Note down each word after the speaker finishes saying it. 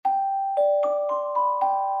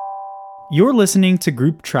You're listening to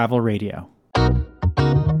Group Travel Radio.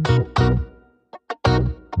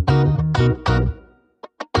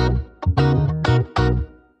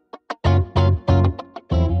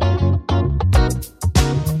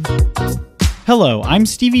 Hello, I'm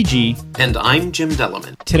Stevie G. And I'm Jim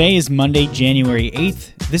Dellaman. Today is Monday, January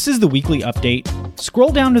 8th. This is the weekly update.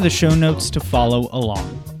 Scroll down to the show notes to follow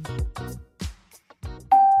along.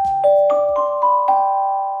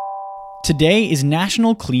 Today is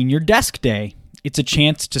National Clean Your Desk Day. It's a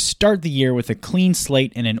chance to start the year with a clean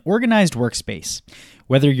slate and an organized workspace.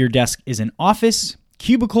 Whether your desk is an office,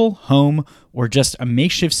 cubicle, home, or just a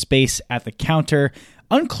makeshift space at the counter,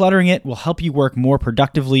 uncluttering it will help you work more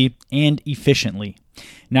productively and efficiently.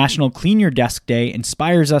 National Clean Your Desk Day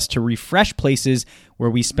inspires us to refresh places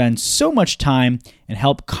where we spend so much time and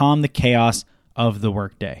help calm the chaos of the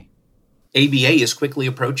workday. ABA is quickly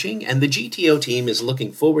approaching, and the GTO team is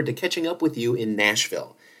looking forward to catching up with you in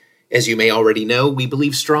Nashville. As you may already know, we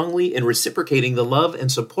believe strongly in reciprocating the love and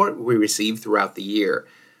support we receive throughout the year.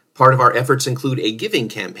 Part of our efforts include a giving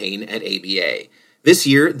campaign at ABA. This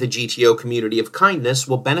year, the GTO Community of Kindness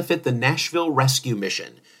will benefit the Nashville Rescue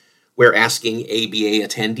Mission. We're asking ABA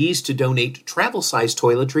attendees to donate travel-sized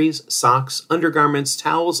toiletries, socks, undergarments,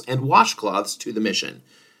 towels, and washcloths to the mission.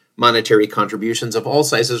 Monetary contributions of all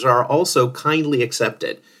sizes are also kindly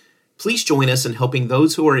accepted. Please join us in helping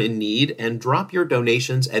those who are in need and drop your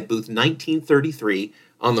donations at booth 1933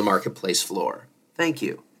 on the marketplace floor. Thank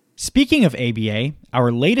you. Speaking of ABA,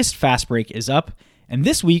 our latest Fast Break is up, and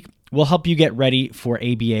this week we'll help you get ready for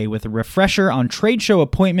ABA with a refresher on trade show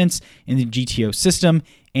appointments in the GTO system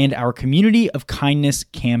and our Community of Kindness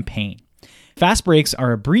campaign. Fast Breaks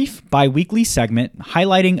are a brief bi-weekly segment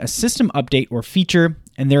highlighting a system update or feature,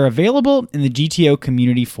 and they're available in the GTO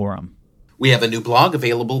Community Forum. We have a new blog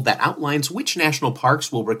available that outlines which national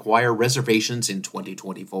parks will require reservations in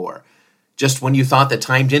 2024. Just when you thought that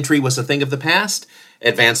timed entry was a thing of the past,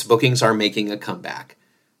 advanced bookings are making a comeback.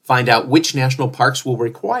 Find out which national parks will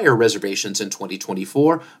require reservations in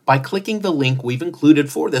 2024 by clicking the link we've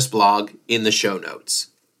included for this blog in the show notes.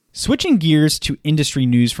 Switching gears to industry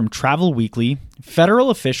news from Travel Weekly, federal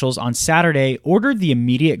officials on Saturday ordered the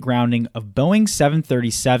immediate grounding of Boeing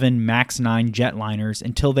 737 MAX 9 jetliners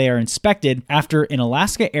until they are inspected after an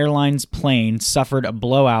Alaska Airlines plane suffered a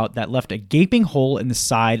blowout that left a gaping hole in the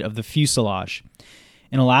side of the fuselage.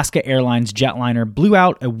 An Alaska Airlines jetliner blew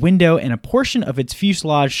out a window and a portion of its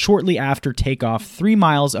fuselage shortly after takeoff 3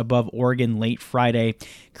 miles above Oregon late Friday,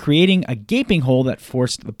 creating a gaping hole that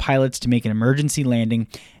forced the pilots to make an emergency landing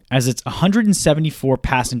as its 174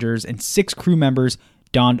 passengers and 6 crew members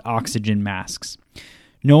donned oxygen masks.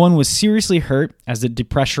 No one was seriously hurt as the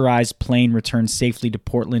depressurized plane returned safely to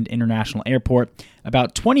Portland International Airport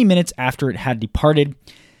about 20 minutes after it had departed,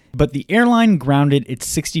 but the airline grounded its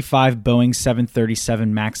 65 Boeing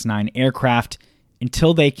 737 MAX 9 aircraft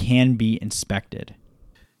until they can be inspected.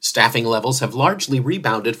 Staffing levels have largely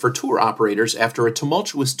rebounded for tour operators after a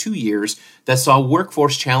tumultuous 2 years that saw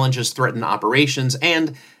workforce challenges threaten operations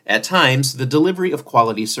and, at times, the delivery of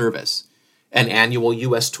quality service. An annual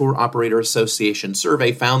U.S. Tour Operator Association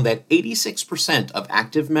survey found that 86% of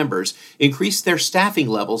active members increased their staffing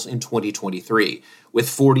levels in 2023, with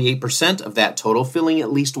 48% of that total filling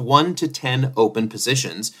at least 1 to 10 open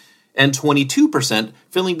positions, and 22%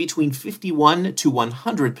 filling between 51 to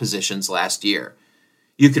 100 positions last year.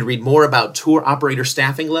 You can read more about tour operator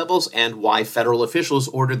staffing levels and why federal officials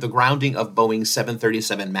ordered the grounding of Boeing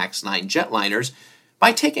 737 MAX 9 jetliners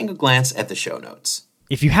by taking a glance at the show notes.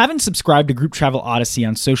 If you haven't subscribed to Group Travel Odyssey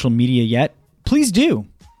on social media yet, please do.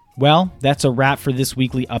 Well, that's a wrap for this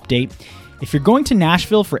weekly update. If you're going to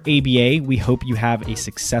Nashville for ABA, we hope you have a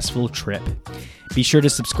successful trip. Be sure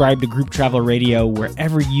to subscribe to Group Travel Radio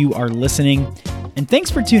wherever you are listening, and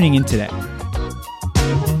thanks for tuning in today.